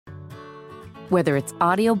Whether it's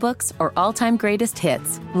audiobooks or all-time greatest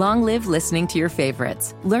hits, long live listening to your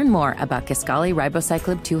favorites. Learn more about Kisqali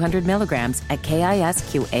Ribociclib 200 milligrams at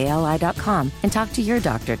KISQALI.com and talk to your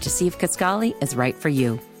doctor to see if Kisqali is right for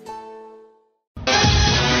you.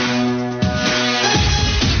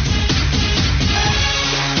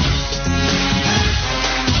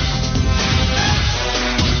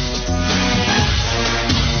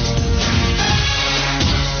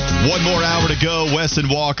 One more hour to go. Wes and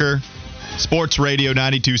Walker, Sports Radio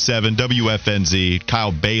 92.7 WFNZ.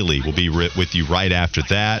 Kyle Bailey will be with you right after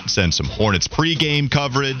that. Send some Hornets pregame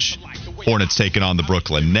coverage. Hornets taking on the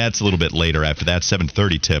Brooklyn Nets a little bit later after that.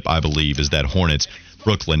 7:30 tip, I believe, is that Hornets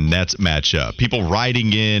Brooklyn Nets matchup. People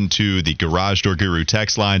writing into the Garage Door Guru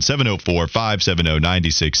text line,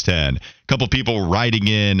 704-570-9610. A couple people writing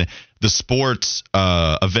in the sports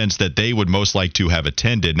events that they would most like to have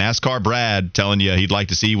attended. NASCAR Brad telling you he'd like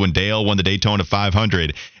to see when Dale won the Daytona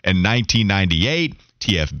 500 in 1998.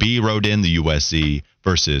 TFB wrote in the USC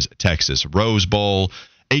versus Texas Rose Bowl.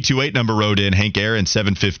 828 number wrote in Hank Aaron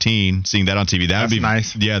 715. Seeing that on TV, that'd be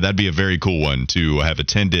nice. Yeah, that'd be a very cool one to have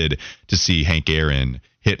attended, to see Hank Aaron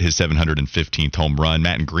hit his 715th home run.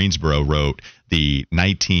 Matt in Greensboro wrote the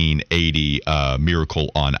 1980 Miracle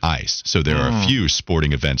on Ice. So there are a few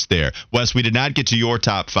sporting events there. Wes, we did not get to your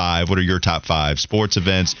top five. What are your top five sports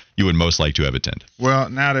events you would most like to have attended? Well,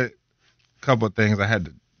 now that a couple of things I had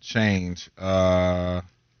to change.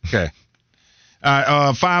 Okay.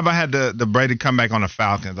 Five, I had the Brady comeback on the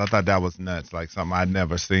Falcons. I thought that was nuts, like something I'd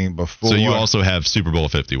never seen before. So you also have Super Bowl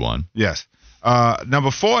 51. Yes.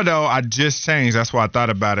 Number four, though, I just changed. That's why I thought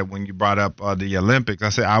about it when you brought up the Olympics. I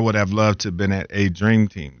said I would have loved to have been at a Dream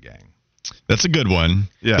Team game. That's a good one.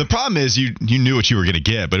 Yeah. The problem is you knew what you were going to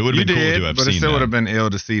get, but it would have been cool to have seen that. But it still would have been ill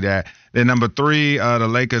to see that. Then number three, the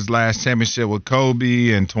Lakers' last championship with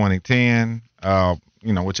Kobe in 2010.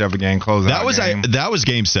 Whichever game closed out. That was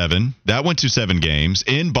game 7. That went to 7 games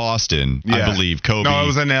in Boston, I believe. Kobe. No, it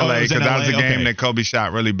was in L.A. because that was the game that Kobe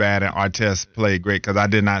shot really bad and Artest played great because I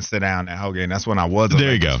did not sit down that whole game. That's when I was a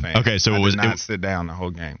Lakers fan. Okay, so I did not sit down the whole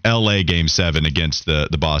game. L.A. game 7 against the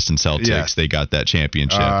Boston Celtics. Yes. They got that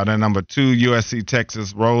championship. Then number 2, USC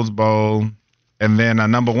Texas Rose Bowl. And then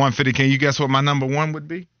number 150. Can you guess what my number 1 would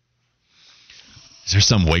be? Is there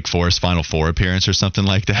some Wake Forest Final Four appearance or something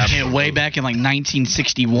like that? Yeah, way back in like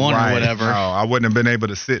 1961 or whatever. No, I wouldn't have been able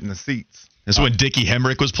to sit in the seats. That's when Dickie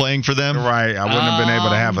Hemrick was playing for them? Right. I wouldn't have been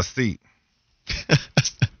able to have a seat.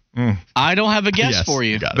 I don't have a guess for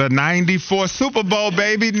you. The 94 Super Bowl,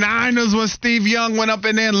 baby. Niners when Steve Young went up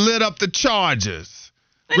in there and lit up the Chargers.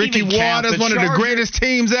 Ricky Waters, one of the greatest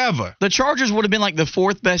teams ever. The Chargers would have been like the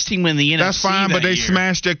 4th best team in the NFC. That's fine, but they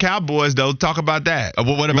smashed their Cowboys, though. Talk about that. What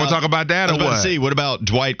about, you want to talk about that or what? What about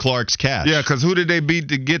Dwight Clark's catch? Yeah, because who did they beat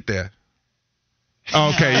to get there?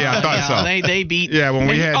 Okay, yeah, I thought so. They beat. Yeah, when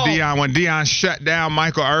we had Deion, when Deion shut down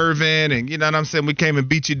Michael Irvin, and you know what I'm saying, we came and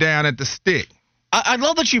beat you down at the stick. I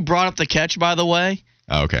love that you brought up the catch, by the way.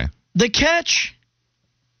 Oh, okay. The catch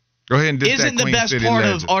Go ahead and diss isn't that the best City part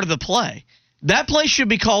legend. of the play. That play should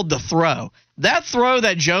be called the throw. That throw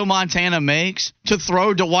that Joe Montana makes to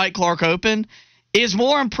throw Dwight Clark open is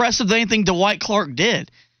more impressive than anything Dwight Clark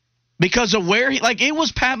did because of where it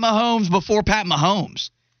was Pat Mahomes before Pat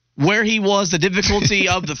Mahomes, where he was, the difficulty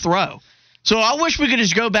of the throw. So I wish we could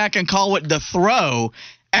just go back and call it the throw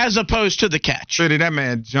as opposed to the catch. City, that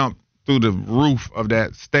man jumped through the roof of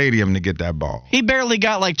that stadium to get that ball. He barely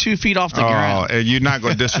got like 2 feet off the ground. And you're not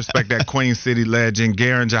going to disrespect that Queen City legend,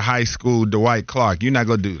 Garinger High School, Dwight Clark. You're not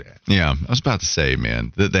going to do that. Yeah, I was about to say,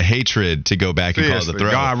 man, the hatred to go back and call it the throw.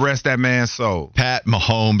 God rest that man's soul. Pat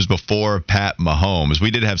Mahomes before Pat Mahomes. We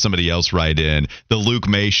did have somebody else write in the Luke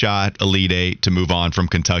May shot, Elite Eight, to move on from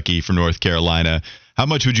Kentucky, from North Carolina. How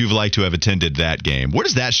much would you have liked to have attended that game? Where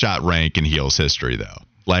does that shot rank in Heels history, though?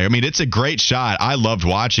 It's a great shot. I loved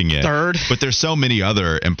watching it. Third. But there's so many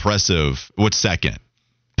other impressive. What's second?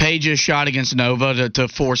 Page's shot against Nova to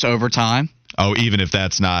force overtime. Oh, even if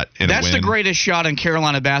that's not in a win? That's the greatest shot in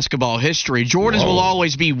Carolina basketball history. Jordan's will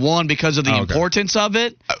always be one because of the importance of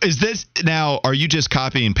it. Is this now, are you just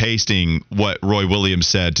copying and pasting what Roy Williams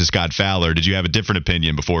said to Scott Fowler? Did you have a different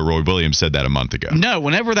opinion before Roy Williams said that a month ago? No,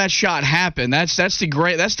 whenever that shot happened, that's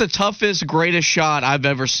the toughest, greatest shot I've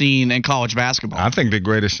ever seen in college basketball. I think the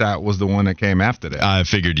greatest shot was the one that came after that. I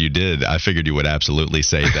figured you did. I figured you would absolutely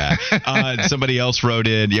say that. Somebody else wrote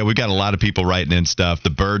in, we've got a lot of people writing in stuff. The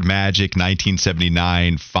Bird Magic,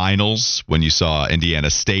 1979 finals when you saw Indiana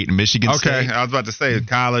State and Michigan State. Okay, I was about to say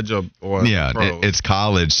college or yeah, it's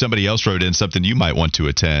college. Somebody else wrote in something you might want to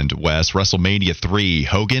attend, Wes. WrestleMania 3,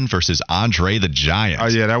 Hogan versus Andre the Giant. Oh,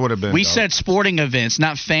 yeah, that would have been We dope. said sporting events,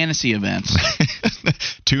 not fantasy events.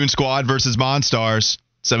 Toon Squad versus Monstars.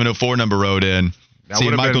 704 number wrote in.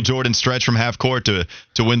 Seeing Michael Jordan stretch from half court to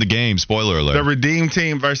win the game. Spoiler alert. The Redeem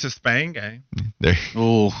Team versus Spain game.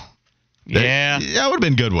 Oh, yeah. That would have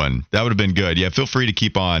been a good one. That would have been good. Yeah, feel free to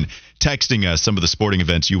keep on texting us some of the sporting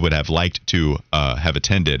events you would have liked to have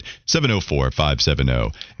attended.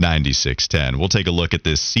 704-570-9610. We'll take a look at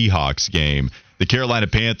this Seahawks game. The Carolina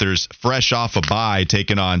Panthers, fresh off a bye,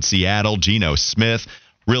 taking on Seattle. Geno Smith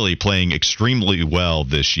really playing extremely well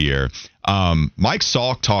this year. Mike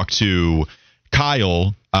Salk talked to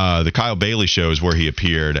Kyle, the Kyle Bailey show is where he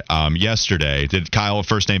appeared yesterday. Did Kyle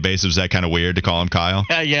first name basis? Was that kind of weird to call him Kyle?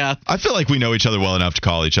 Yeah. I feel like we know each other well enough to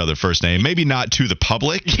call each other first name. Maybe not to the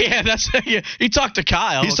public. Yeah, he talked to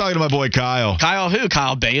Kyle. He's talking to my boy Kyle. Kyle who?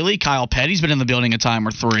 Kyle Bailey? Kyle Petty's been in the building a time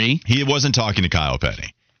or three. He wasn't talking to Kyle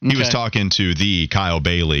Petty. He was talking to the Kyle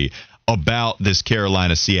Bailey about this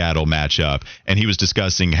Carolina-Seattle matchup, and he was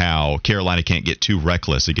discussing how Carolina can't get too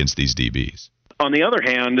reckless against these DBs. On the other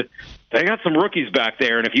hand, they got some rookies back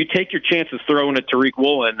there, and if you take your chances throwing at Tariq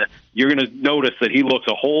Woolen, you're going to notice that he looks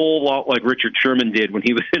a whole lot like Richard Sherman did when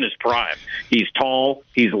he was in his prime. He's tall,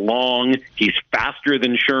 he's long, he's faster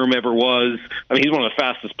than Sherm ever was. I mean, he's one of the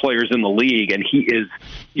fastest players in the league, and he is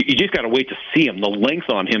 – you just got to wait to see him. The length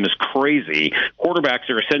on him is crazy. Quarterbacks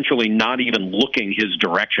are essentially not even looking his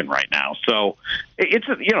direction right now. So it's –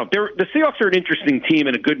 the Seahawks are an interesting team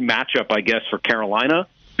and a good matchup, I guess, for Carolina,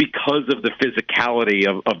 because of the physicality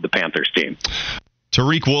of the Panthers team.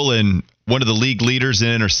 Tariq Woolen, one of the league leaders in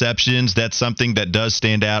interceptions. That's something that does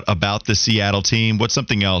stand out about the Seattle team. What's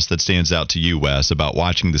something else that stands out to you, Wes, about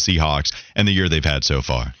watching the Seahawks and the year they've had so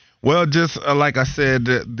far? Well, just like I said,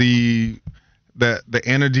 the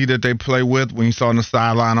energy that they play with when you saw on the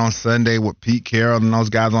sideline on Sunday with Pete Carroll and those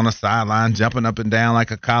guys on the sideline jumping up and down like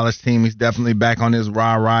a college team. He's definitely back on his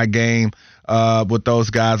rah-rah game. With those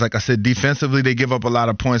guys, like I said, defensively they give up a lot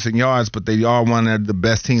of points and yards, but they are one of the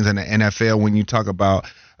best teams in the NFL when you talk about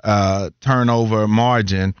turnover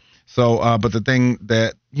margin. So, but the thing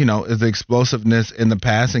that is the explosiveness in the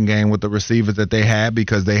passing game with the receivers that they have,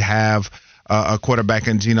 because they have a quarterback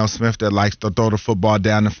in Geno Smith that likes to throw the football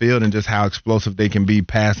down the field, and just how explosive they can be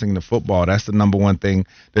passing the football. That's the number one thing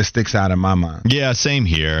that sticks out in my mind. Yeah, same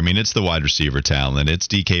here. I mean, it's the wide receiver talent. It's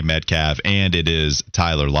DK Metcalf, and it is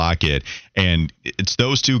Tyler Lockett. And it's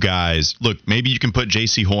those two guys. Look, maybe you can put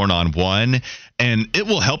J.C. Horn on one, and it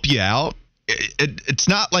will help you out. It's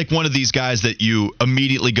not like one of these guys that you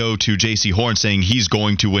immediately go to J.C. Horn saying he's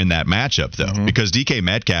going to win that matchup, though. Because DK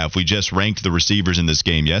Metcalf, we just ranked the receivers in this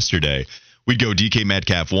game yesterday. We'd go DK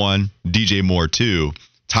Metcalf 1, DJ Moore 2,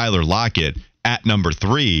 Tyler Lockett at number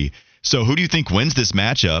 3. So who do you think wins this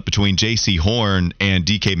matchup between J.C. Horn and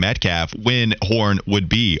DK Metcalf when Horn would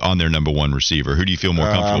be on their number 1 receiver? Who do you feel more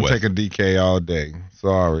comfortable with? I'm taking DK all day.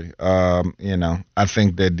 Sorry. I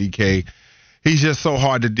think that DK, he's just so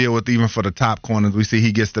hard to deal with even for the top corners. We see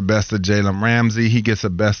he gets the best of Jalen Ramsey. He gets the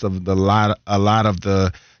best of a lot of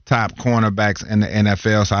the top cornerbacks in the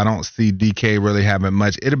NFL, so I don't see DK really having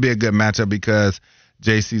much. It'll be a good matchup because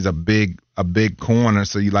JC's a big corner,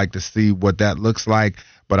 so you like to see what that looks like.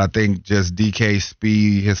 But I think just DK's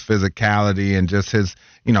speed, his physicality, and just his,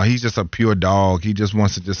 he's just a pure dog. He just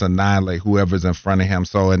wants to just annihilate whoever's in front of him.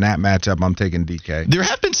 So in that matchup, I'm taking DK. There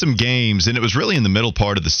have been some games, and it was really in the middle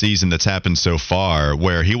part of the season that's happened so far,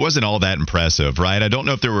 where he wasn't all that impressive, right? I don't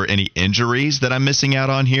know if there were any injuries that I'm missing out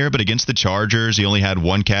on here, but against the Chargers, he only had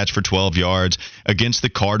 1 catch for 12 yards. Against the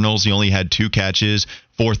Cardinals, he only had 2 catches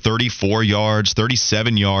for 34 yards,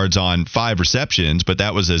 37 yards on 5 receptions, but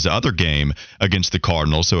that was his other game against the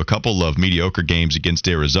Cardinals, so a couple of mediocre games against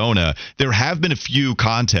Arizona. There have been a few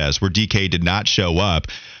contests where DK did not show up,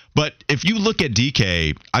 but if you look at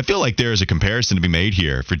DK, I feel like there is a comparison to be made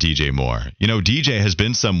here for DJ Moore. DJ has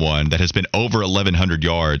been someone that has been over 1,100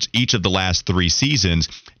 yards each of the last 3 seasons,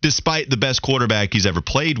 despite the best quarterback he's ever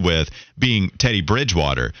played with being Teddy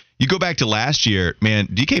Bridgewater. You go back to last year, man,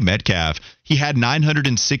 DK Metcalf, he had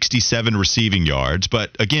 967 receiving yards,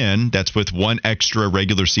 but again, that's with 1 extra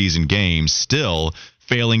regular season game, still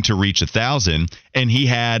failing to reach 1,000, and he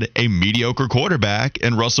had a mediocre quarterback,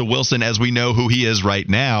 and Russell Wilson, as we know who he is right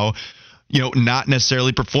now, not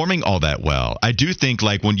necessarily performing all that well. I do think,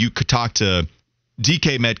 like, when you could talk to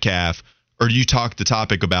DK Metcalf, or you talk the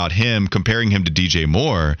topic about him, comparing him to DJ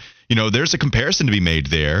Moore, there's a comparison to be made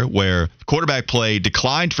there where quarterback play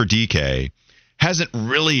declined for DK. hasn't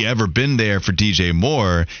really ever been there for DJ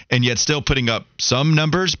Moore, and yet still putting up some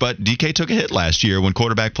numbers, but DK took a hit last year when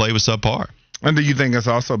quarterback play was subpar. And do you think it's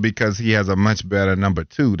also because he has a much better number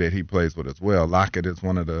 2 that he plays with as well? Lockett is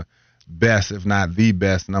one of the best, if not the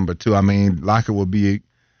best, number 2. I mean, Lockett will be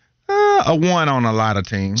a 1 on a lot of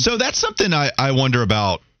teams. So that's something I wonder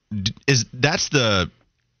about. That's the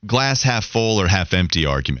glass half full or half empty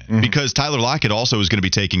argument, because Tyler Lockett also is going to be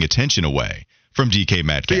taking attention away from DK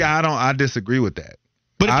Metcalf. Yeah, I disagree with that.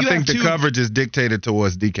 But I think the coverage is dictated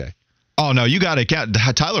towards DK. Oh no, you got to count.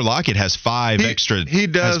 Tyler Lockett has 5 extra. He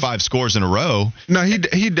does. Has 5 scores in a row. No,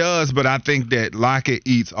 he does, but I think that Lockett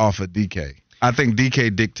eats off of DK. I think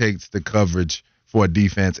DK dictates the coverage for a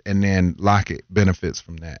defense, and then Lockett benefits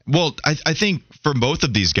from that. Well, I think for both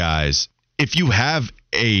of these guys, if you have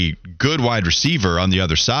a good wide receiver on the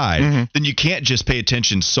other side, then you can't just pay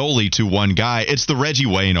attention solely to one guy. It's the Reggie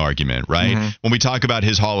Wayne argument, right? When we talk about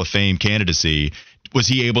his Hall of Fame candidacy, was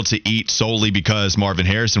he able to eat solely because Marvin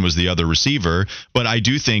Harrison was the other receiver? But I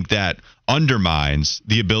do think that undermines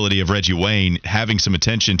the ability of Reggie Wayne having some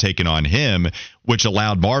attention taken on him, which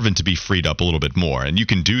allowed Marvin to be freed up a little bit more. And you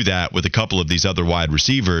can do that with a couple of these other wide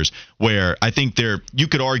receivers where I think you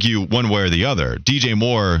could argue one way or the other. DJ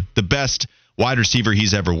Moore, the best wide receiver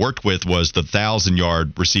he's ever worked with was the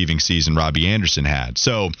 1,000-yard receiving season Robbie Anderson had.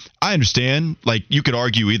 So I understand, like, you could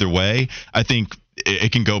argue either way. I think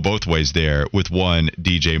it can go both ways there with one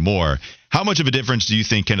DJ Moore. How much of a difference do you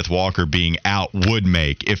think Kenneth Walker being out would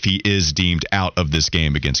make if he is deemed out of this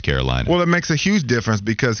game against Carolina? Well, it makes a huge difference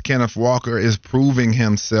because Kenneth Walker is proving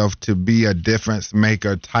himself to be a difference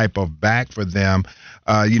maker type of back for them.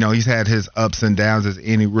 He's had his ups and downs as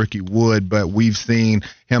any rookie would, but we've seen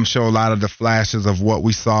him show a lot of the flashes of what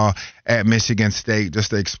we saw at Michigan State,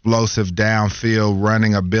 just the explosive downfield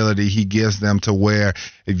running ability he gives them to where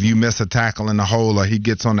if you miss a tackle in the hole or he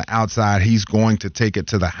gets on the outside, he's going to take it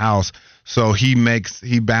to the house. So he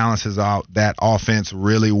balances out that offense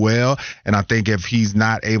really well. And I think if he's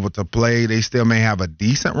not able to play, they still may have a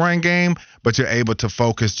decent run game, but you're able to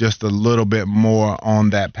focus just a little bit more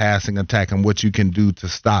on that passing attack and what you can do to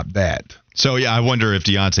stop that. So, yeah, I wonder if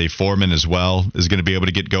Deontay Foreman as well is going to be able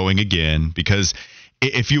to get going again, because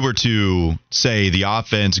if you were to say the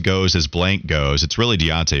offense goes as blank goes, it's really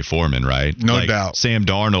Deontay Foreman, right? No doubt. Sam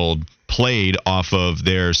Darnold played off of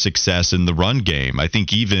their success in the run game. I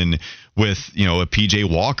think even with, a PJ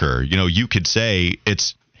Walker, you could say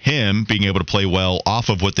it's him being able to play well off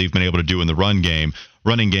of what they've been able to do in the run game.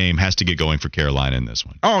 Running game has to get going for Carolina in this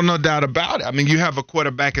one. Oh, no doubt about it. I mean, you have a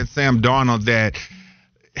quarterback in Sam Darnold that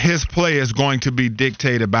his play is going to be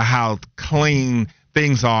dictated by how clean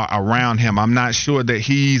things are around him. I'm not sure that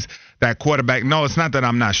he's that quarterback. No, it's not that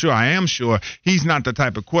I'm not sure. I am sure he's not the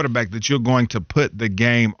type of quarterback that you're going to put the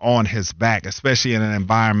game on his back, especially in an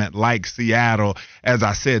environment like Seattle. As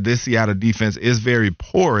I said, this Seattle defense is very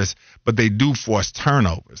porous, but they do force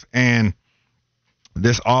turnovers. And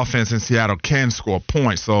this offense in Seattle can score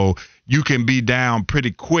points. So you can be down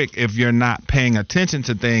pretty quick if you're not paying attention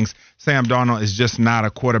to things. Sam Darnold is just not a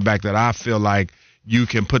quarterback that I feel like you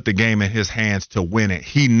can put the game in his hands to win it.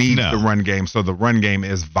 He needs the run game, so the run game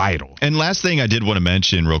is vital. And last thing I did want to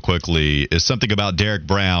mention real quickly is something about Derek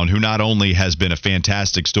Brown, who not only has been a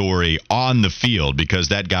fantastic story on the field because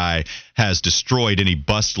that guy has destroyed any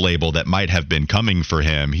bust label that might have been coming for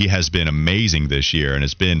him. He has been amazing this year and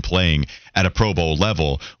has been playing at a Pro Bowl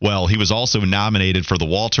level. Well, he was also nominated for the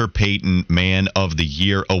Walter Payton Man of the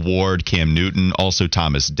Year Award. Cam Newton, also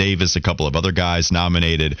Thomas Davis, a couple of other guys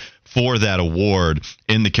nominated for that award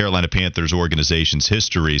in the Carolina Panthers organization's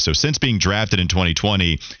history. So since being drafted in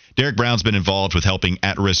 2020, Derek Brown's been involved with helping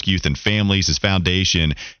at-risk youth and families. His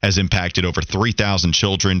foundation has impacted over 3,000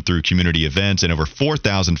 children through community events and over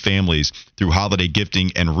 4,000 families through holiday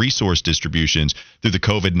gifting and resource distributions through the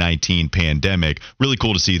COVID-19 pandemic. Really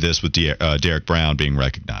cool to see this with Derek Brown being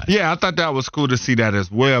recognized. Yeah, I thought that was cool to see that as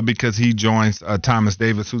well because he joins Thomas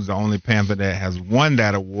Davis, who's the only Panther that has won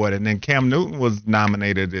that award. And then Cam Newton was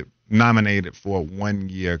nominated for 1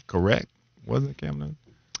 year, correct? Wasn't Cam Newton?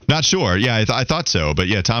 Not sure. Yeah, I thought so. But,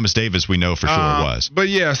 yeah, Thomas Davis we know for sure was. But,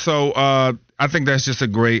 yeah, so I think that's just a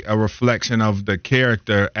reflection of the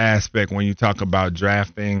character aspect when you talk about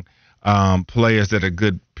drafting players that are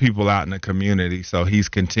good people out in the community. So he's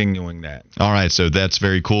continuing that. All right, so that's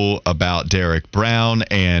very cool about Derek Brown.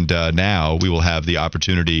 And now we will have the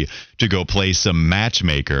opportunity to go play some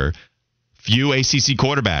Matchmaker. Few ACC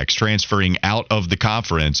quarterbacks transferring out of the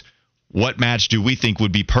conference. What match do we think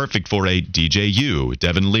would be perfect for a DJU?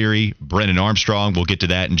 Devin Leary, Brennan Armstrong. We'll get to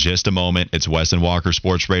that in just a moment. It's Wes and Walker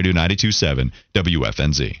Sports Radio 92.7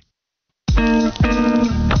 WFNZ.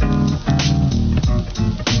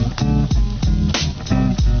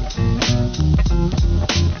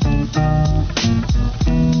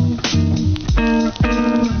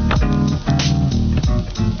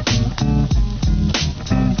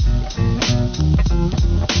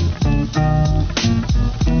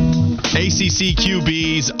 SEC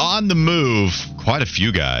QBs on the move. Quite a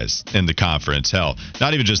few guys in the conference. Hell,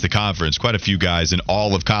 not even just the conference. Quite a few guys in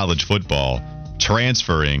all of college football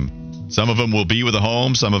transferring. Some of them will be with a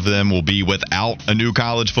home. Some of them will be without a new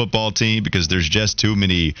college football team because there's just too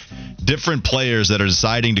many different players that are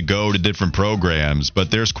deciding to go to different programs.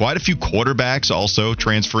 But there's quite a few quarterbacks also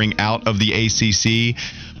transferring out of the ACC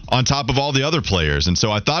on top of all the other players. And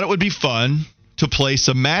so I thought it would be fun to play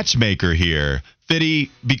some Matchmaker here.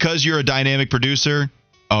 Fitty, because you're a dynamic producer.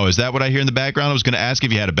 Oh, is that what I hear in the background? I was going to ask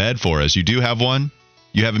if you had a bed for us. You do have one?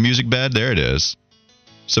 You have a music bed? There it is.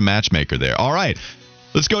 Some Matchmaker there. All right.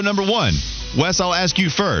 Let's go number one. Wes, I'll ask you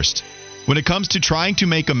first. When it comes to trying to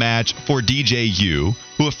make a match for DJU,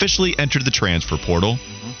 who officially entered the transfer portal,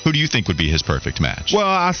 who do you think would be his perfect match? Well,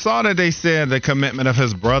 I saw that they said the commitment of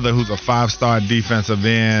his brother, who's a 5-star defensive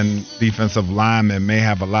end, defensive lineman, may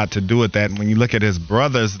have a lot to do with that. And when you look at his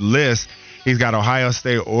brother's list, he's got Ohio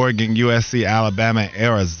State, Oregon, USC, Alabama, and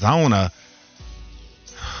Arizona.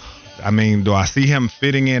 I mean, do I see him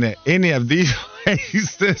fitting in at any of these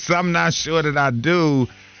places? I'm not sure that I do.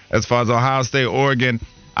 As far as Ohio State, Oregon,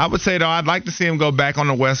 I would say, though, I'd like to see him go back on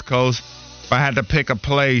the West Coast. If I had to pick a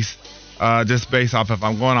place, just based off if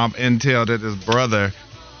I'm going off intel that his brother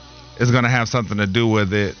is going to have something to do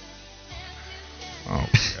with it. Oh,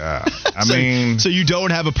 God. I mean. So you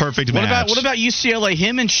don't have a perfect match. What about UCLA?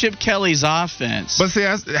 Him and Chip Kelly's offense. But see,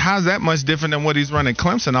 how's that much different than what he's running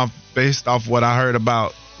Clemson off based off what I heard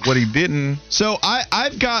about what he didn't? So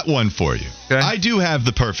I've got one for you. Okay. I do have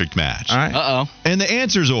the perfect match. All right. Uh-oh. And the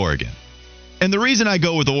answer is Oregon. And the reason I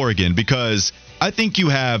go with Oregon, because I think you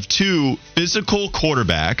have two physical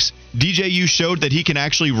quarterbacks. DJU showed that he can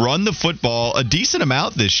actually run the football a decent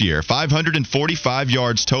amount this year. 545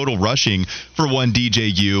 yards total rushing for one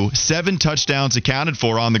DJU. 7 touchdowns accounted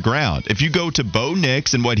for on the ground. If you go to Bo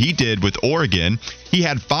Nix and what he did with Oregon, he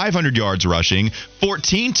had 500 yards rushing,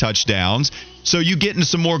 14 touchdowns. So you get into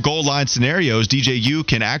some more goal line scenarios. DJU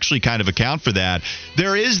can actually kind of account for that.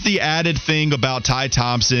 There is the added thing about Ty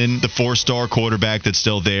Thompson, the 4-star quarterback that's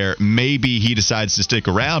still there. Maybe he decides to stick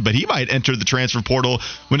around, but he might enter the transfer portal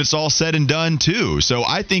when it's all said and done too. So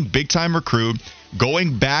I think big-time recruit.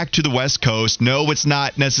 Going back to the West Coast, no, it's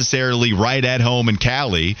not necessarily right at home in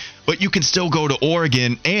Cali, but you can still go to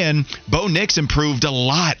Oregon, and Bo Nix improved a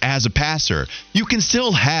lot as a passer. You can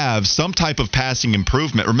still have some type of passing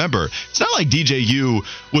improvement. Remember, it's not like DJU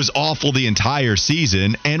was awful the entire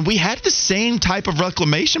season, and we had the same type of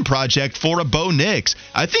reclamation project for a Bo Nix.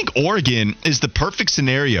 I think Oregon is the perfect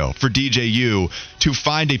scenario for DJU to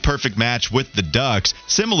find a perfect match with the Ducks,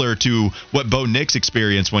 similar to what Bo Nix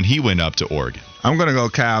experienced when he went up to Oregon. I'm going to go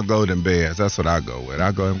Cal Golden Bears. That's what I'll go with.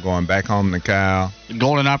 I'll go him going back home to Cal.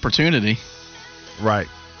 Golden opportunity. Right.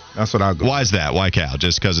 That's what I'll go. Why is that? Why Cal?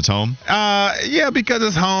 Just because it's home? Yeah, because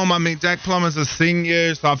it's home. I mean, Jack Plummer's a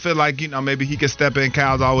senior, so I feel like, maybe he could step in.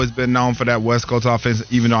 Cal's always been known for that West Coast offense,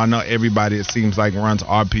 even though I know everybody, it seems like, runs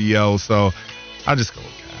RPO. So I'll just go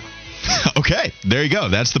with Cal. Okay, there you go.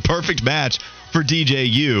 That's the perfect match for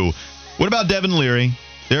DJU. What about Devin Leary?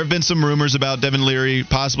 There have been some rumors about Devin Leary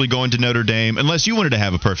possibly going to Notre Dame, unless you wanted to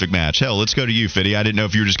have a perfect match. Hell, let's go to you, Fitty. I didn't know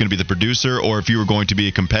if you were just going to be the producer or if you were going to be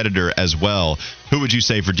a competitor as well. Who would you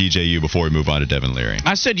say for DJU before we move on to Devin Leary?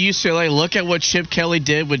 I said UCLA. Look at what Chip Kelly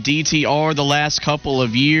did with DTR the last couple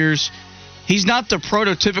of years. He's not the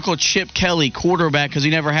prototypical Chip Kelly quarterback because he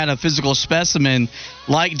never had a physical specimen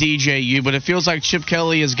like DJU, but it feels like Chip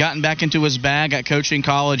Kelly has gotten back into his bag at coaching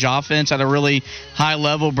college offense at a really high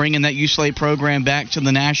level, bringing that UCLA program back to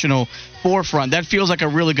the national forefront. That feels like a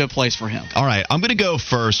really good place for him. All right, I'm going to go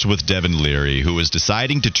first with Devin Leary, who is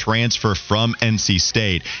deciding to transfer from NC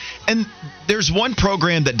State. And there's one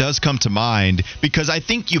program that does come to mind because I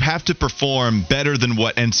think you have to perform better than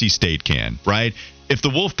what NC State can, right? If the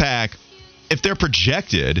Wolfpack, if they're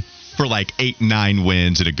projected for like 8-9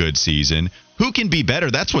 wins in a good season, who can be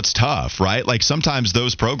better? That's what's tough, right? Like sometimes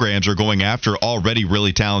those programs are going after already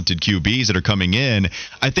really talented QBs that are coming in.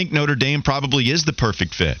 I think Notre Dame probably is the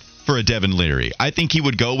perfect fit for a Devin Leary. I think he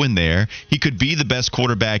would go in there. He could be the best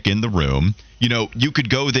quarterback in the room. You could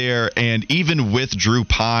go there, and even with Drew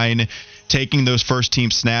Pine taking those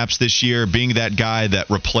first-team snaps this year, being that guy that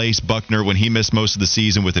replaced Buckner when he missed most of the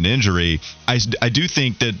season with an injury, I do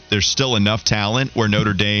think that there's still enough talent where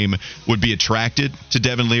Notre Dame would be attracted to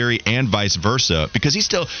Devin Leary and vice versa, because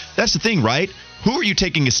that's the thing, right? Who are you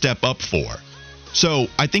taking a step up for? So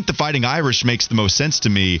I think the Fighting Irish makes the most sense to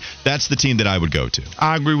me. That's the team that I would go to.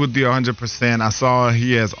 I agree with you 100%. I saw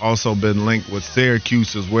he has also been linked with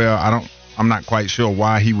Syracuse as well. I don't I'm not quite sure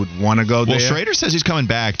why he would want to go there. Well, Schrader says he's coming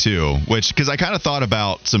back too, because I kind of thought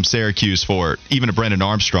about some Syracuse for even a Brennan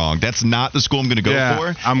Armstrong. That's not the school I'm going to go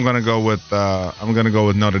for. I'm going to go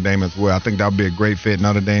with Notre Dame as well. I think that would be a great fit.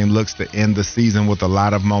 Notre Dame looks to end the season with a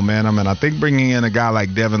lot of momentum, and I think bringing in a guy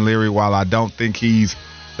like Devin Leary, while I don't think he's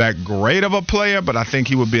that great of a player, but I think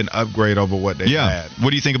he would be an upgrade over what they had. What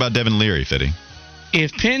do you think about Devin Leary, Fitty?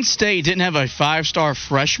 If Penn State didn't have a 5-star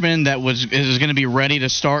freshman that is going to be ready to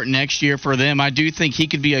start next year for them, I do think he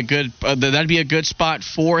could be a good that'd be a good spot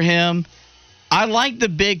for him. I like the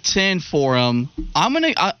Big Ten for him. I'm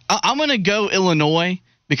gonna go Illinois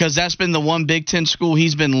because that's been the one Big Ten school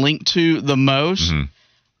he's been linked to the most.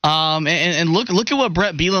 Mm-hmm. And look at what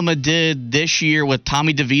Brett Bielema did this year with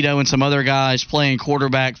Tommy DeVito and some other guys playing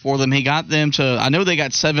quarterback for them. He got them to, I know they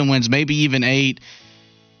got 7 wins, maybe even 8.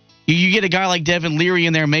 You get a guy like Devin Leary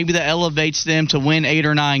in there, maybe that elevates them to win 8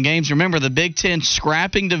 or 9 games. Remember, the Big Ten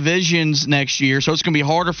scrapping divisions next year, so it's going to be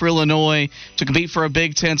harder for Illinois to compete for a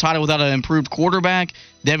Big Ten title without an improved quarterback.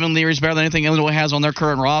 Devin Leary is better than anything Illinois has on their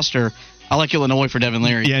current roster. I like Illinois for Devin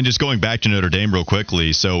Leary. Yeah, and just going back to Notre Dame real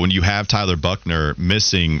quickly, so when you have Tyler Buckner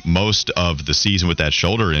missing most of the season with that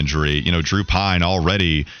shoulder injury, Drew Pine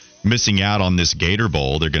already missing out on this Gator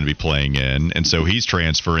Bowl they're going to be playing in, and so he's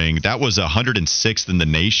transferring. That was 106th in the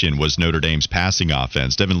nation was Notre Dame's passing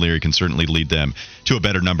offense. Devin Leary can certainly lead them to a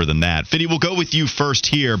better number than that. Fitty, we'll go with you first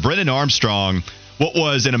here. Brennan Armstrong, what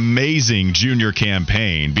was an amazing junior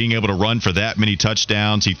campaign, being able to run for that many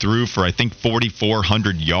touchdowns. He threw for, I think,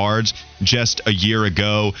 4,400 yards just a year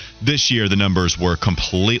ago. This year, the numbers were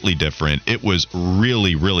completely different. It was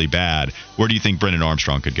really, really bad. Where do you think Brennan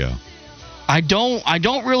Armstrong could go? I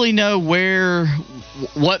don't really know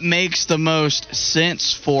what makes the most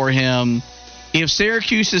sense for him. If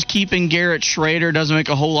Syracuse is keeping Garrett Schrader, doesn't make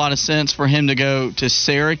a whole lot of sense for him to go to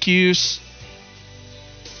Syracuse.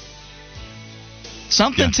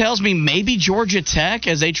 Something tells me maybe Georgia Tech,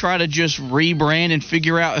 as they try to just rebrand and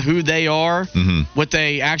figure out who they are with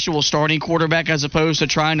a actual starting quarterback as opposed to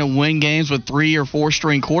trying to win games with 3 or 4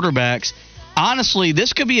 string quarterbacks. Honestly,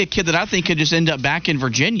 this could be a kid that I think could just end up back in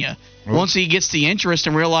Virginia once he gets the interest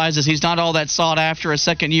and realizes he's not all that sought after a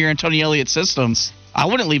second year in Tony Elliott's systems. I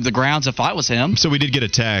wouldn't leave the grounds if I was him. So we did get a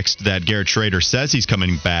text that Garrett Schrader says he's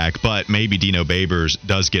coming back, but maybe Dino Babers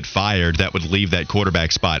does get fired. That would leave that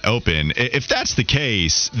quarterback spot open. If that's the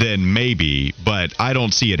case, then maybe, but I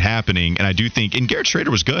don't see it happening. And I do think, and Garrett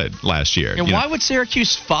Schrader was good last year. And why would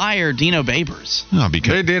Syracuse fire Dino Babers? No,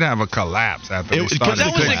 because they did have a collapse after they started.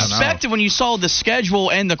 That was expected when you saw the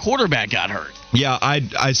schedule and the quarterback got hurt. Yeah,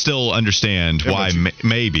 I still understand why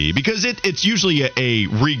maybe, because it's usually a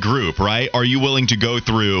regroup, right? Are you willing to go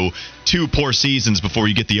through 2 poor seasons before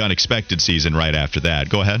you get the unexpected season right after that?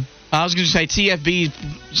 Go ahead. I was going to say TFB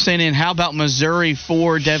sent in, how about Missouri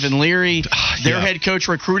for Devin Leary? Their head coach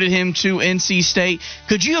recruited him to NC State.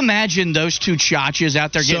 Could you imagine those 2 chachas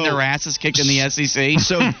out there getting their asses kicked in the SEC?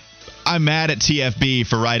 So I'm mad at TFB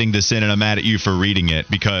for writing this in, and I'm mad at you for reading it,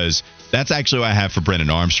 because that's actually what I have for Brennan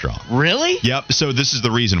Armstrong. Really? Yep. So this is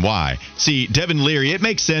the reason why. See, Devin Leary, it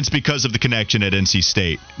makes sense because of the connection at NC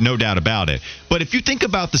State. No doubt about it. But if you think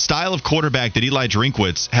about the style of quarterback that Eli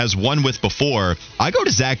Drinkwitz has won with before, I go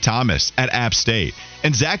to Zach Thomas at App State.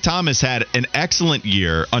 And Zach Thomas had an excellent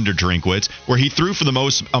year under Drinkwitz, where he threw for the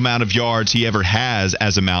most amount of yards he ever has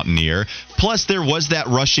as a Mountaineer. Plus, there was that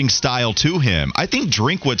rushing style to him. I think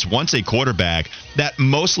Drinkwitz wants a quarterback that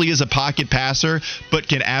mostly is a pocket passer, but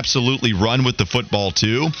can absolutely run with the football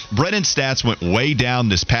too. Brennan's stats went way down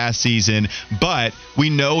this past season, but we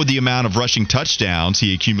know the amount of rushing touchdowns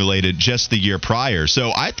he accumulated just the year prior.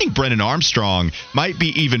 So I think Brennan Armstrong might be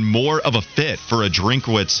even more of a fit for a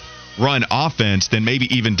Drinkwitz run offense than maybe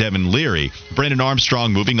even Devin Leary. Brennan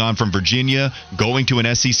Armstrong moving on from Virginia, going to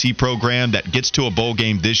an SEC program that gets to a bowl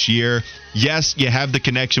game this year. Yes, you have the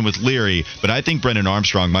connection with Leary, but I think Brennan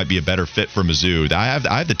Armstrong might be a better fit for Mizzou. I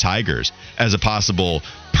have the Tigers as a possible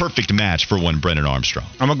perfect match for one Brennan Armstrong.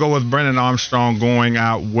 I'm going to go with Brennan Armstrong going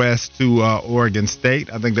out west to Oregon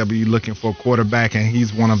State. I think they'll be looking for a quarterback, and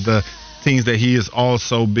he's one of the teams that he is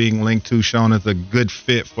also being linked to, shown as a good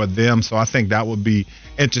fit for them. So I think that would be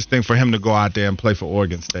interesting for him to go out there and play for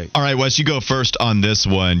Oregon State. All right, Wes, you go first on this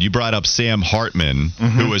one. You brought up Sam Hartman,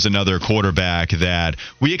 who is another quarterback that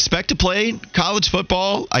we expect to play college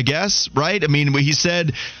football, I guess, right? I mean, he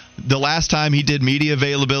said the last time he did media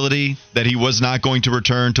availability that he was not going to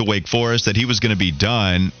return to Wake Forest, that he was going to be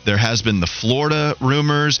done. There has been the Florida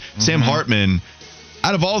rumors. Sam Hartman,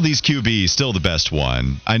 out of all these QBs, still the best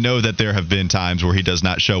one. I know that there have been times where he does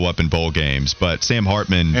not show up in bowl games, but Sam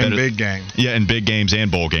Hartman... In big games. Yeah, in big games and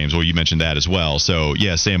bowl games. Well, you mentioned that as well. So,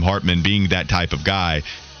 yeah, Sam Hartman being that type of guy.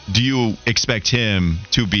 do you expect him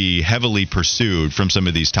to be heavily pursued from some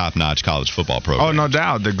of these top-notch college football programs? Oh, no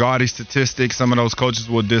doubt. The gaudy statistics, some of those coaches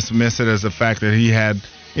will dismiss it as the fact that he had,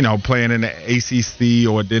 playing in the ACC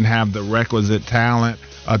or didn't have the requisite talent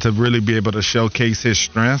to really be able to showcase his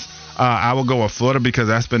strengths. I will go with Florida because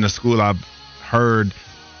that's been the school I've heard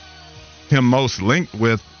him most linked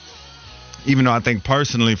with, even though I think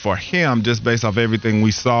personally for him, just based off everything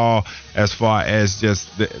we saw as far as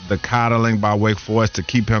just the coddling by Wake Forest to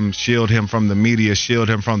keep him, shield him from the media, shield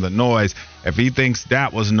him from the noise. If he thinks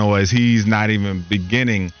that was noise, he's not even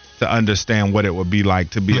beginning to understand what it would be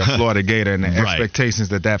like to be a Florida Gator and the expectations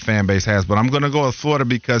that fan base has. But I'm going to go with Florida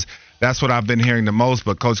because that's what I've been hearing the most.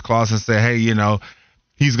 But Coach Clausen said, hey,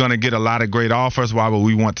 he's going to get a lot of great offers. Why would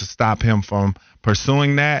we want to stop him from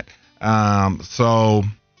pursuing that? But I'm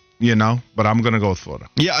going to go with Florida.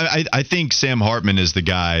 Yeah, I think Sam Hartman is the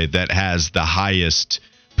guy that has the highest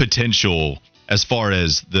potential as far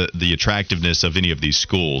as the attractiveness of any of these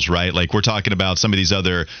schools, right? Like we're talking about some of these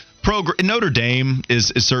other Notre Dame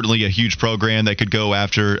is certainly a huge program that could go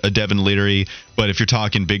after a Devin Leary, but if you're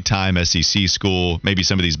talking big-time SEC school, maybe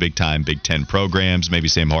some of these big-time Big Ten programs, maybe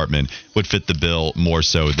Sam Hartman would fit the bill more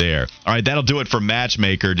so there. All right, that'll do it for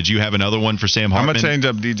Matchmaker. Did you have another one for Sam Hartman? I'm going to change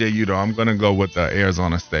up DJU, though. I'm going to go with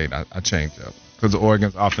Arizona State. I changed up because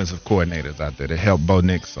Oregon's offensive coordinators out there. They help Bo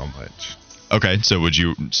Nix so much. Okay, so what's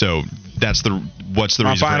the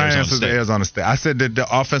reason for Arizona State? Arizona State. I said that the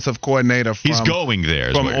offensive coordinator he's going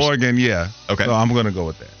there from Oregon, yeah. Okay, so I'm going to go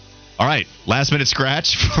with that. All right, last minute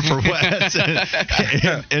scratch for Wes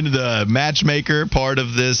in the Matchmaker part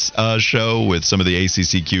of this show with some of the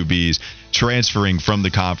ACC QBs transferring from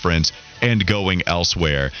the conference and going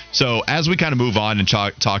elsewhere. So as we kind of move on and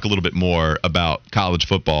talk a little bit more about college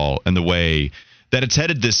football and the way that it's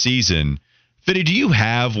headed this season. Fitty, do you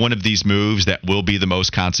have one of these moves that will be the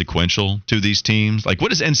most consequential to these teams? Like,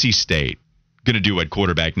 what is NC State going to do at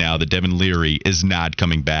quarterback now that Devin Leary is not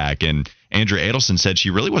coming back? And Andrea Adelson said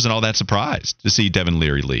she really wasn't all that surprised to see Devin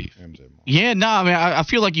Leary leave. Yeah, no, I mean, I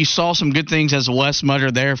feel like you saw some good things, as Wes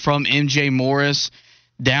muttered there, from MJ Morris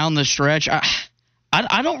down the stretch.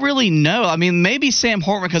 I don't really know. I mean, maybe Sam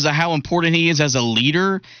Hartman because of how important he is as a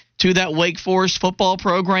leader to that Wake Forest football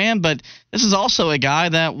program, but this is also a guy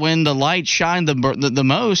that when the light shined the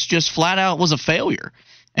most, just flat out was a failure.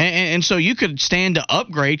 And so you could stand to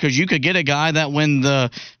upgrade because you could get a guy that when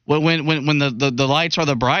the lights are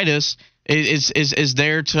the brightest is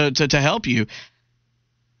there to help you.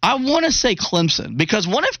 I want to say Clemson because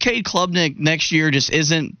what if Cade Klubnik next year just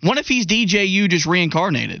isn't? What if he's DJU just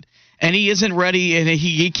reincarnated and he isn't ready and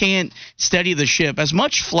he can't steady the ship? As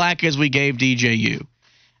much flack as we gave DJU,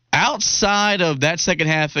 outside of that second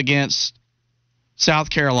half against South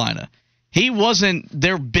Carolina, he wasn't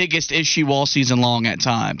their biggest issue all season long at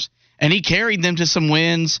times. And he carried them to some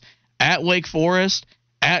wins at Wake Forest,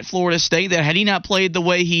 at Florida State, that had he not played the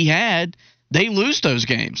way he had, they lose those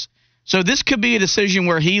games. So this could be a decision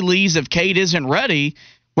where he leaves if Cade isn't ready,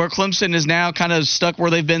 where Clemson is now kind of stuck where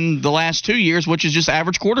they've been the last 2 years, which is just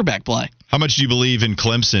average quarterback play. How much do you believe in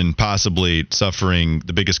Clemson possibly suffering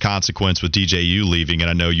the biggest consequence with DJU leaving? And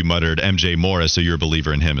I know you muttered MJ Morris, so you're a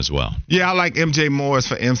believer in him as well. Yeah, I like MJ Morris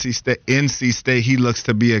for NC State. He looks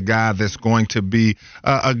to be a guy that's going to be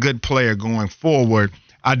a good player going forward.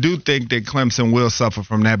 I do think that Clemson will suffer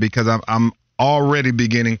from that because I'm already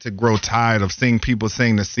beginning to grow tired of seeing people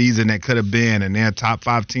saying the season that could have been and their top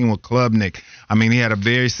 5 team with Klubnik. I mean, he had a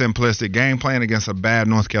very simplistic game plan against a bad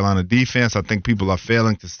North Carolina defense. I think people are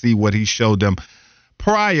failing to see what he showed them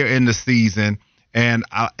prior in the season. And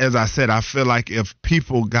as I said, I feel like if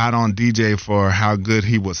people got on DJ for how good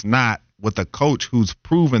he was not with a coach who's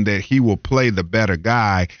proven that he will play the better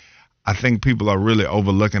guy, I think people are really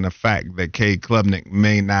overlooking the fact that Cade Klubnik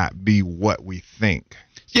may not be what we think.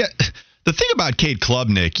 Yeah. The thing about Cade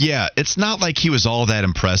Klubnik, yeah, it's not like he was all that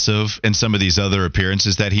impressive in some of these other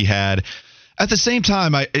appearances that he had. At the same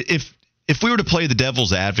time, if we were to play the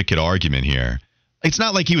devil's advocate argument here, it's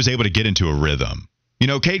not like he was able to get into a rhythm. You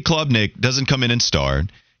know, Cade Klubnik doesn't come in and start.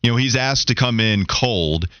 You know, he's asked to come in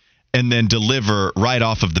cold and then deliver right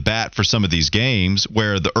off of the bat for some of these games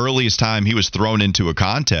where the earliest time he was thrown into a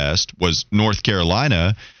contest was North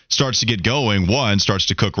Carolina. Starts to get going, starts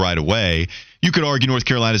to cook right away. You could argue North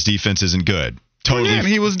Carolina's defense isn't good. Totally. And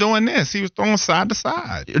he was doing this. He was throwing side to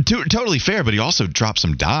side. Totally fair, but he also dropped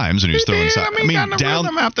some dimes when he was throwing side. He got in the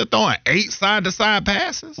rhythm after throwing 8 side to side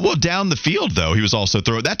passes. Well, down the field though, he was also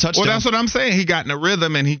throwing that touchdown. Well, that's what I'm saying. He got in the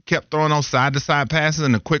rhythm and he kept throwing those side to side passes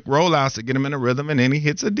and the quick rollouts to get him in the rhythm, and then he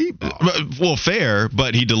hits a deep ball. Well, fair,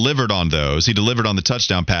 but he delivered on those. He delivered on the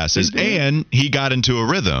touchdown passes, and he got into a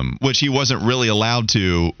rhythm, which he wasn't really allowed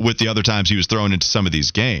to with the other times he was thrown into some of these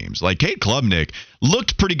games. Like Cade Klubnik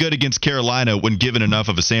looked pretty good against Carolina when given enough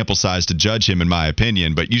of a sample size to judge him, in my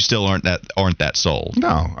opinion, but you still aren't that sold.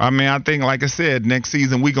 No, I mean, I think, like I said, next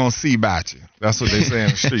season we gonna see about you. That's what they say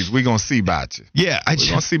in the streets. We gonna see about you. Yeah, we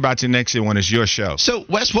gonna see about you next year when it's your show. So,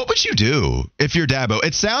 Wes, what would you do if you're Dabo?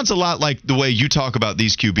 It sounds a lot like the way you talk about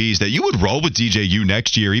these QBs that you would roll with DJU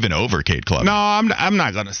next year, even over Cade Klubnik. No, I'm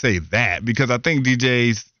not gonna say that, because I think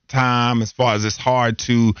DJ's time, as far as it's hard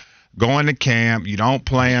to go into camp, you don't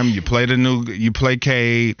play him, you play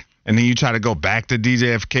Cade. And then you try to go back to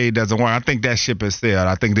DJ if Cade doesn't work. I think that ship has sailed.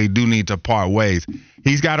 I think they do need to part ways.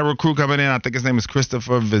 He's got a recruit coming in. I think his name is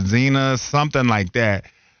Christopher Vizina, something like that.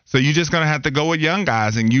 So you're just going to have to go with young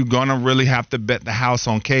guys, and you're going to really have to bet the house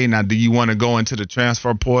on Cade. Now, do you want to go into the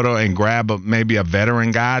transfer portal and grab maybe a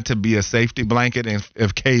veteran guy to be a safety blanket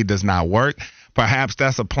if Cade does not work? Perhaps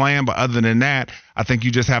that's a plan, but other than that, I think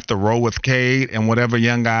you just have to roll with Cade and whatever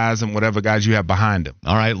young guys and whatever guys you have behind him.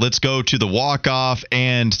 All right, let's go to the walk-off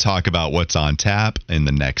and talk about what's on tap in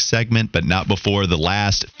the next segment, but not before the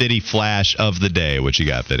last Fitty Flash of the day. What you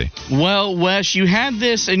got, Fitty? Well, Wes, you had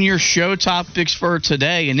this in your show topics for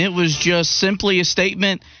today, and it was just simply a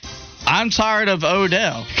statement, I'm tired of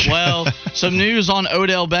Odell. Well, some news on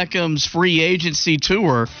Odell Beckham's free agency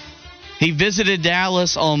tour. He visited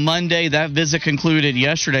Dallas on Monday. That visit concluded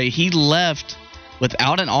yesterday. He left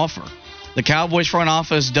without an offer. The Cowboys front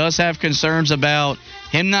office does have concerns about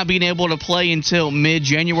him not being able to play until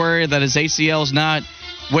mid-January, that his ACL is not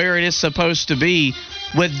where it is supposed to be.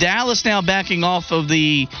 With Dallas now backing off of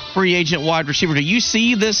the free agent wide receiver, do you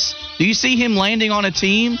see this? Do you see him landing on a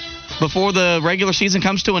team before the regular season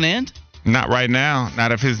comes to an end? Not right now.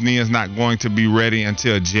 Not if his knee is not going to be ready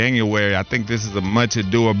until January. I think this is a much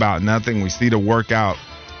ado about nothing. We see the workout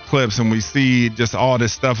clips and we see just all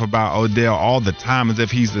this stuff about Odell all the time as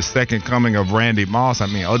if he's the second coming of Randy Moss. I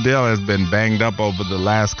mean, Odell has been banged up over the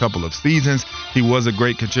last couple of seasons. He was a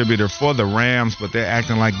great contributor for the Rams, but they're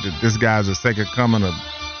acting like this guy's a second coming of...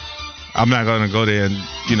 I'm not going to go there and,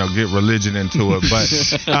 get religion into it, but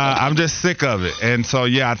I'm just sick of it. And so,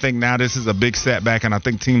 yeah, I think now this is a big setback, and I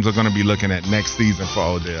think teams are going to be looking at next season for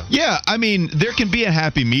Odell. Yeah, I mean, there can be a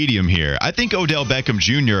happy medium here. I think Odell Beckham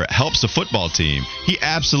Jr. helps a football team. He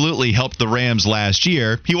absolutely helped the Rams last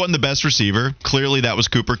year. He wasn't the best receiver. Clearly, that was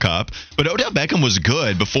Cooper Kupp. But Odell Beckham was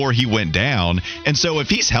good before he went down. And so if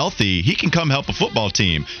he's healthy, he can come help a football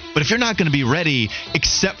team. But if you're not going to be ready,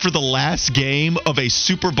 except for the last game of a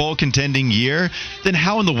Super Bowl contending year, then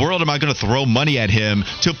how in the world am I going to throw money at him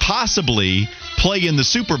to possibly play in the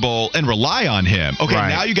Super Bowl and rely on him? Okay, right.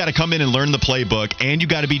 Now you got to come in and learn the playbook, and you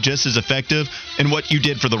got to be just as effective in what you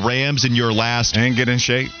did for the Rams in your last... And get in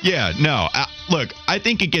shape. Yeah, no. Look, I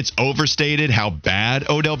think it gets overstated how bad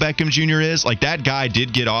Odell Beckham Jr. is. Like, that guy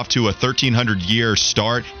did get off to a 1,300-year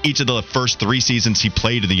start each of the first 3 seasons he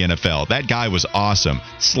played in the NFL. That guy was awesome.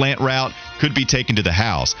 Slant route could be taken to the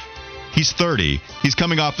house. He's 30. He's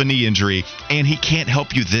coming off a knee injury, and he can't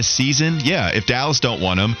help you this season. Yeah, if Dallas don't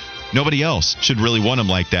want him, nobody else should really want him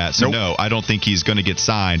like that. So, No, I don't think he's going to get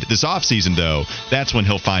signed. This offseason, though, that's when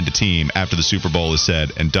he'll find a team after the Super Bowl is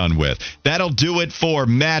said and done with. That'll do it for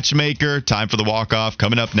Matchmaker. Time for the walk-off.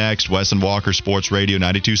 Coming up next, Wes and Walker, Sports Radio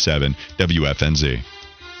 92.7 WFNZ.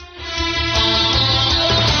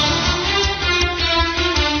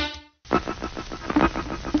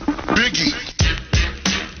 Biggie.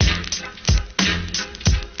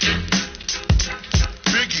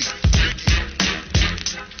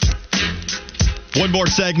 One more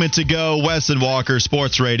segment to go. Wes and Walker,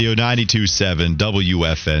 Sports Radio 92.7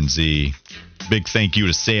 WFNZ. Big thank you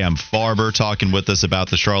to Sam Farber talking with us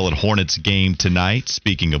about the Charlotte Hornets game tonight.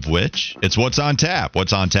 Speaking of which, it's What's on Tap.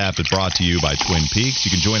 What's on Tap is brought to you by Twin Peaks.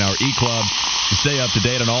 You can join our e-club to stay up to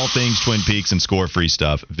date on all things Twin Peaks and score free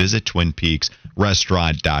stuff. Visit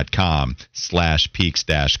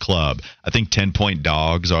twinpeaksrestaurant.com/peaks-club. I think 10-point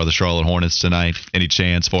dogs are the Charlotte Hornets tonight. Any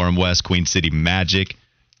chance for them, Wes? Queen City Magic.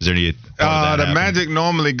 Is there any? The Magic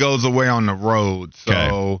normally goes away on the road, so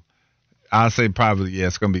okay. I'll say probably,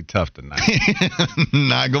 it's going to be tough tonight.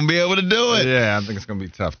 Not going to be able to do it. Yeah, I think it's going to be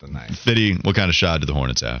tough tonight. Fitty, what kind of shot do the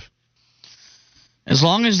Hornets have? As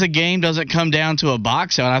long as the game doesn't come down to a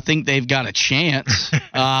box out, I think they've got a chance.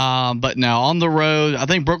 But no, on the road, I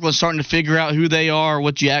think Brooklyn's starting to figure out who they are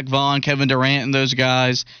with Jack Vaughn, Kevin Durant, and those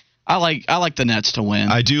guys. I like the Nets to win.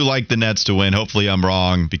 I do like the Nets to win. Hopefully I'm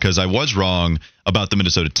wrong, because I was wrong about the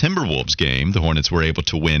Minnesota Timberwolves game. The Hornets were able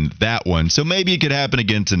to win that one. So maybe it could happen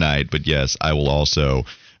again tonight. But yes, I will also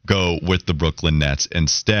go with the Brooklyn Nets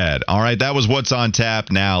instead. All right, that was What's on Tap.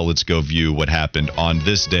 Now let's go view what happened on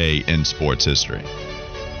this day in sports history.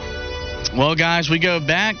 Well, guys, we go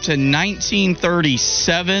back to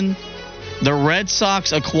 1937. The Red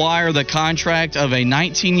Sox acquire the contract of a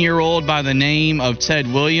 19-year-old by the name of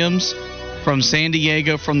Ted Williams from San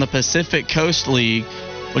Diego from the Pacific Coast League,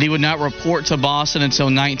 but he would not report to Boston until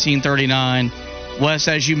 1939. Wes,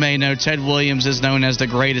 as you may know, Ted Williams is known as the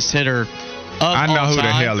greatest hitter of all time. I know who the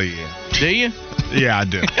hell he is. Do you? Yeah, I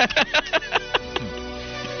do.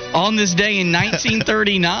 On this day in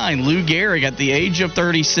 1939, Lou Gehrig, at the age of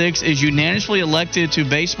 36, is unanimously elected to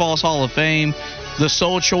Baseball's Hall of Fame, the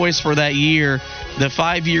sole choice for that year. The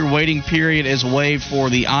 5-year waiting period is waived for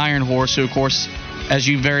the Iron Horse, who, of course, as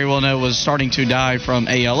you very well know, was starting to die from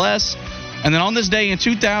ALS. And then on this day in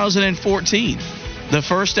 2014, the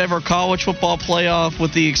first ever college football playoff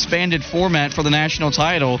with the expanded format for the national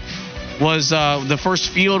title was the first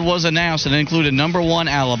field was announced, and it included number 1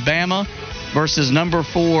 Alabama versus number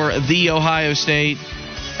 4 The Ohio State,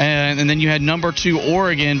 and then you had number 2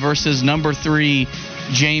 Oregon versus number 3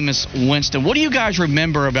 Jameis Winston. What do you guys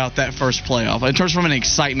remember about that first playoff in terms from an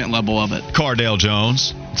excitement level of it? Cardale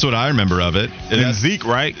Jones. That's what I remember of it. And Zeke,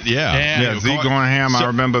 right? Yeah. Zeke going ham. I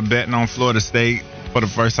remember betting on Florida State for the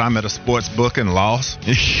first time at a sports book and lost.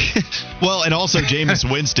 Well, and also Jameis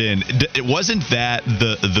Winston. It wasn't that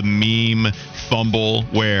the meme fumble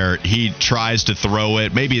where he tries to throw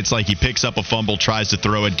it. Maybe it's like he picks up a fumble, tries to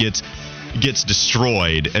throw it, gets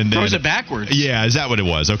destroyed, and then throws it backwards. Yeah, is that what it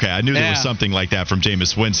was? Okay, I knew there was something like that from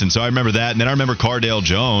Jameis Winston, so I remember that. And then I remember Cardale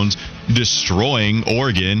Jones destroying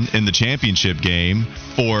Oregon in the championship game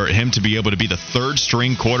for him to be able to be the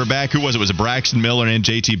third-string quarterback. Who was it? Was it Braxton Miller and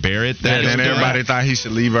J.T. Barrett? And everybody thought he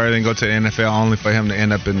should leave early and go to the NFL, only for him to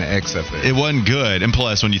end up in the XFL. It wasn't good. And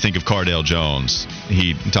plus, when you think of Cardale Jones,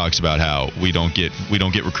 he talks about how we don't get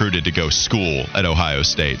recruited to go school at Ohio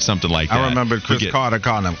State, something like that. I remember Chris Carter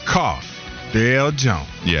calling him Cough. Dale Jones.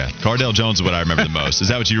 Yeah, Cardale Jones is what I remember the most. Is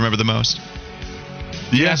that what you remember the most?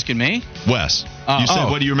 You asking me? Wes. You said,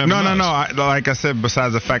 what do you remember most? No. Like I said,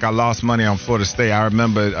 besides the fact I lost money on Florida State, I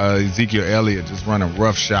remember Ezekiel Elliott just running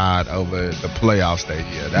roughshod over the playoffs that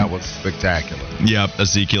year. That was spectacular. Yep,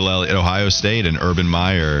 Ezekiel Elliott, Ohio State, and Urban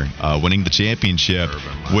Meyer winning the championship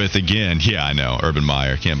with, again, I know, Urban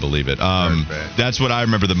Meyer. Can't believe it. That's what I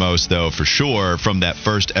remember the most, though, for sure, from that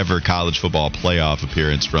first ever college football playoff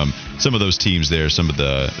appearance from some of those teams there, some of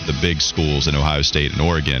the big schools in Ohio State and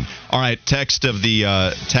Oregon. All right, text of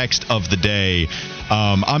the day.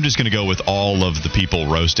 I'm just going to go with all of the people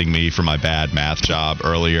roasting me for my bad math job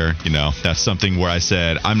earlier. You know, that's something where I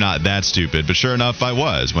said I'm not that stupid, but sure enough, I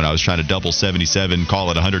was when I was trying to double 77, call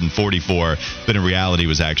it 144, but in reality, it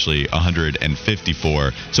was actually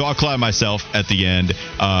 154. So I'll cloud myself at the end.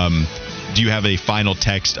 Do you have a final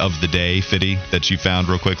text of the day, Fitty, that you found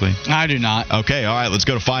real quickly? I do not. Okay, all right, let's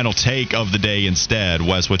go to final take of the day instead.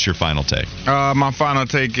 Wes, what's your final take? My final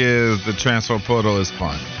take is the transfer portal is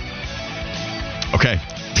fun. Okay,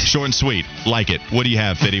 short and sweet. Like it. What do you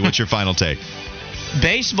have, Fitty? What's your final take?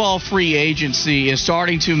 Baseball free agency is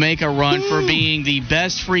starting to make a run for being the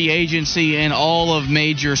best free agency in all of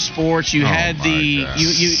major sports. You had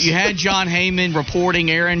John Heyman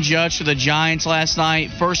reporting Aaron Judge to the Giants last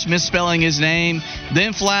night, first misspelling his name,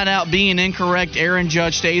 then flat out being incorrect. Aaron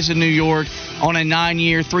Judge stays in New York on a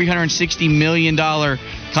 9-year, $360 million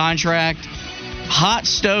contract. Hot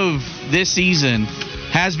stove this season.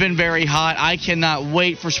 Has been very hot. I cannot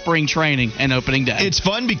wait for spring training and opening day. It's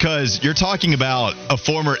fun because you're talking about a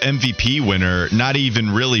former MVP winner not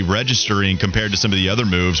even really registering compared to some of the other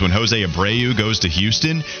moves when Jose Abreu goes to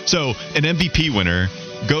Houston. So an MVP winner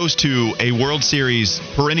goes to a World Series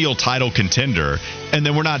perennial title contender, and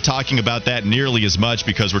then we're not talking about that nearly as much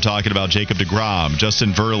because we're talking about Jacob deGrom,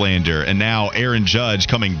 Justin Verlander, and now Aaron Judge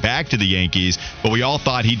coming back to the Yankees, but we all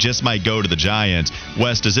thought he just might go to the Giants.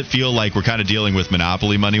 Wes, does it feel like we're kind of dealing with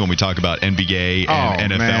monopoly money when we talk about NBA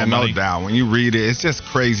and NFL money? No doubt. When you read it, it's just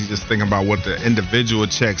crazy just thinking about what the individual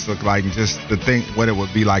checks look like and just to think what it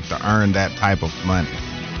would be like to earn that type of money.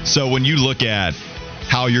 So when you look at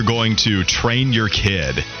how you're going to train your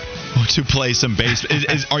kid to play some baseball,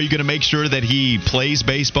 are you going to make sure that he plays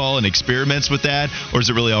baseball and experiments with that, or is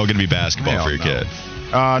it really all going to be basketball for your kid?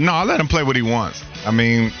 No, I let him play what he wants. I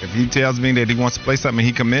mean, if he tells me that he wants to play something,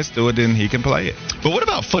 he commits to it, then he can play it. But what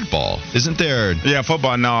about football? Isn't there? Yeah,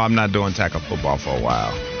 football. No, I'm not doing tackle football for a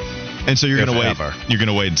while. And so you're gonna wait. Ever. You're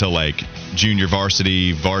gonna wait until like junior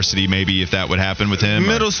varsity, maybe, if that would happen with him.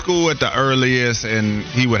 Middle school at the earliest, and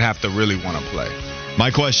he would have to really want to play. My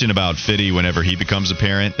question about Fitty, whenever he becomes a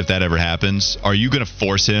parent, if that ever happens, are you going to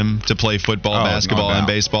force him to play football, basketball, and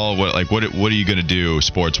baseball? What are you going to do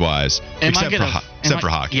sports-wise? Except for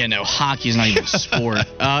hockey. Yeah, no, hockey's not even a sport.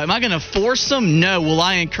 Am I going to force him? No. Will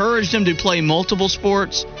I encourage them to play multiple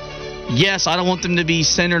sports? Yes, I don't want them to be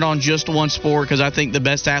centered on just one sport because I think the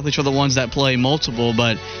best athletes are the ones that play multiple.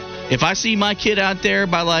 But if I see my kid out there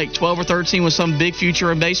by like 12 or 13 with some big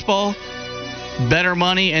future in baseball, better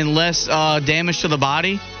money and less damage to the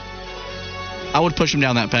body, I would push him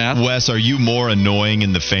down that path. Wes, are you more annoying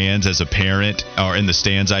in the fans as a parent, or in the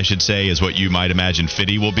stands, I should say, as what you might imagine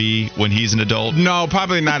Fitty will be when he's an adult? No,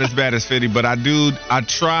 probably not as bad as Fitty, but I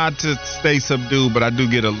try to stay subdued, but I do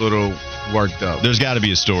get a little worked up. There's got to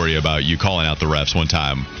be a story about you calling out the refs one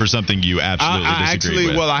time for something you absolutely disagreed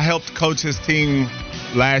with. Well, I helped coach his team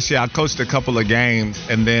last year. I coached a couple of games,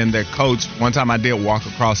 and then their coach, one time I did walk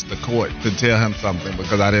across the court to tell him something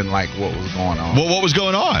because I didn't like what was going on. Well, what was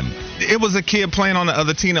going on? It was a kid playing on the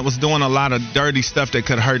other team that was doing a lot of dirty stuff that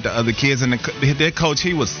could hurt the other kids, and their coach,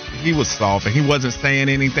 he was soft, and he wasn't saying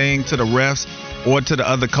anything to the refs or to the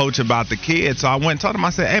other coach about the kid. So I went and told him, I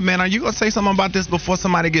said, hey, man, are you going to say something about this before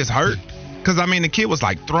somebody gets hurt? Because, I mean, the kid was,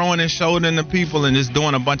 like, throwing his shoulder into people and just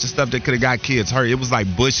doing a bunch of stuff that could have got kids hurt. It was, like,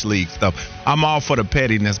 Bush League stuff. I'm all for the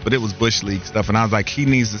pettiness, but it was Bush League stuff. And I was like, he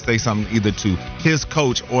needs to say something either to his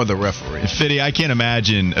coach or the referee. Fitty, I can't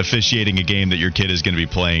imagine officiating a game that your kid is going to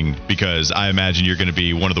be playing because I imagine you're going to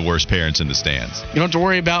be one of the worst parents in the stands. You don't have to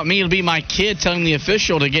worry about me. It'll be my kid telling the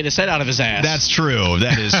official to get his head out of his ass. That's true.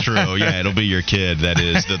 That is true. Yeah, it'll be your kid. That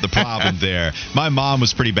is the problem there. My mom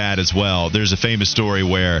was pretty bad as well. There's a famous story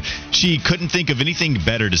where she couldn't think of anything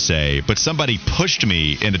better to say, but somebody pushed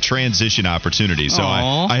me in a transition opportunity. So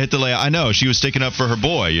I hit the lay. I know she was sticking up for her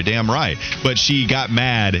boy. You're damn right. But she got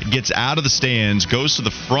mad, gets out of the stands, goes to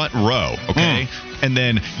the front row, okay, and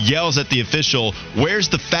then yells at the official, "Where's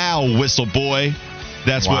the foul, whistle boy?"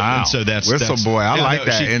 That's wow. what. And so that's whistle boy. I like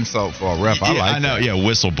that she, insult for a ref. I know. That. Yeah,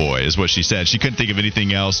 whistle boy is what she said. She couldn't think of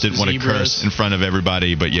anything else. Didn't want to curse in front of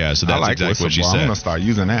everybody. But yeah, so that's exactly what she said. I'm gonna start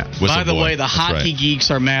using that. By the way, the hockey geeks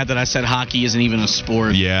are mad that I said hockey isn't even a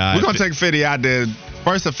sport. Yeah, we're gonna take Fitty out there.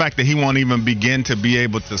 First, the fact that he won't even begin to be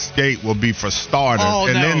able to skate will be for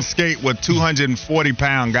starters, then skate with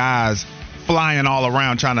 240-pound guys flying all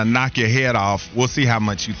around trying to knock your head off. We'll see how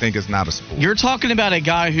much you think it's not a sport. You're talking about a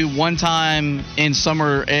guy who one time in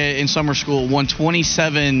summer school won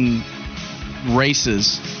 27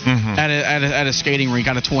 races at a skating rink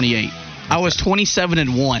out of 28. I was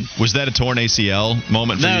 27-1. Was that a torn ACL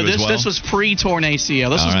moment for you as well? No, this was pre-torn ACL.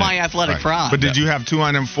 This was my athletic prime. But did you have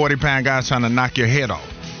 240-pound guys trying to knock your head off?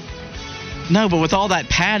 No, but with all that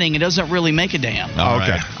padding, it doesn't really make a damn. Okay. All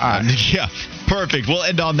right. Yeah, perfect. We'll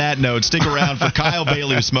end on that note. Stick around for Kyle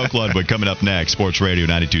Bailey with Smoke Ludwig coming up next. Sports Radio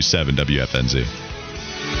 92.7 WFNZ.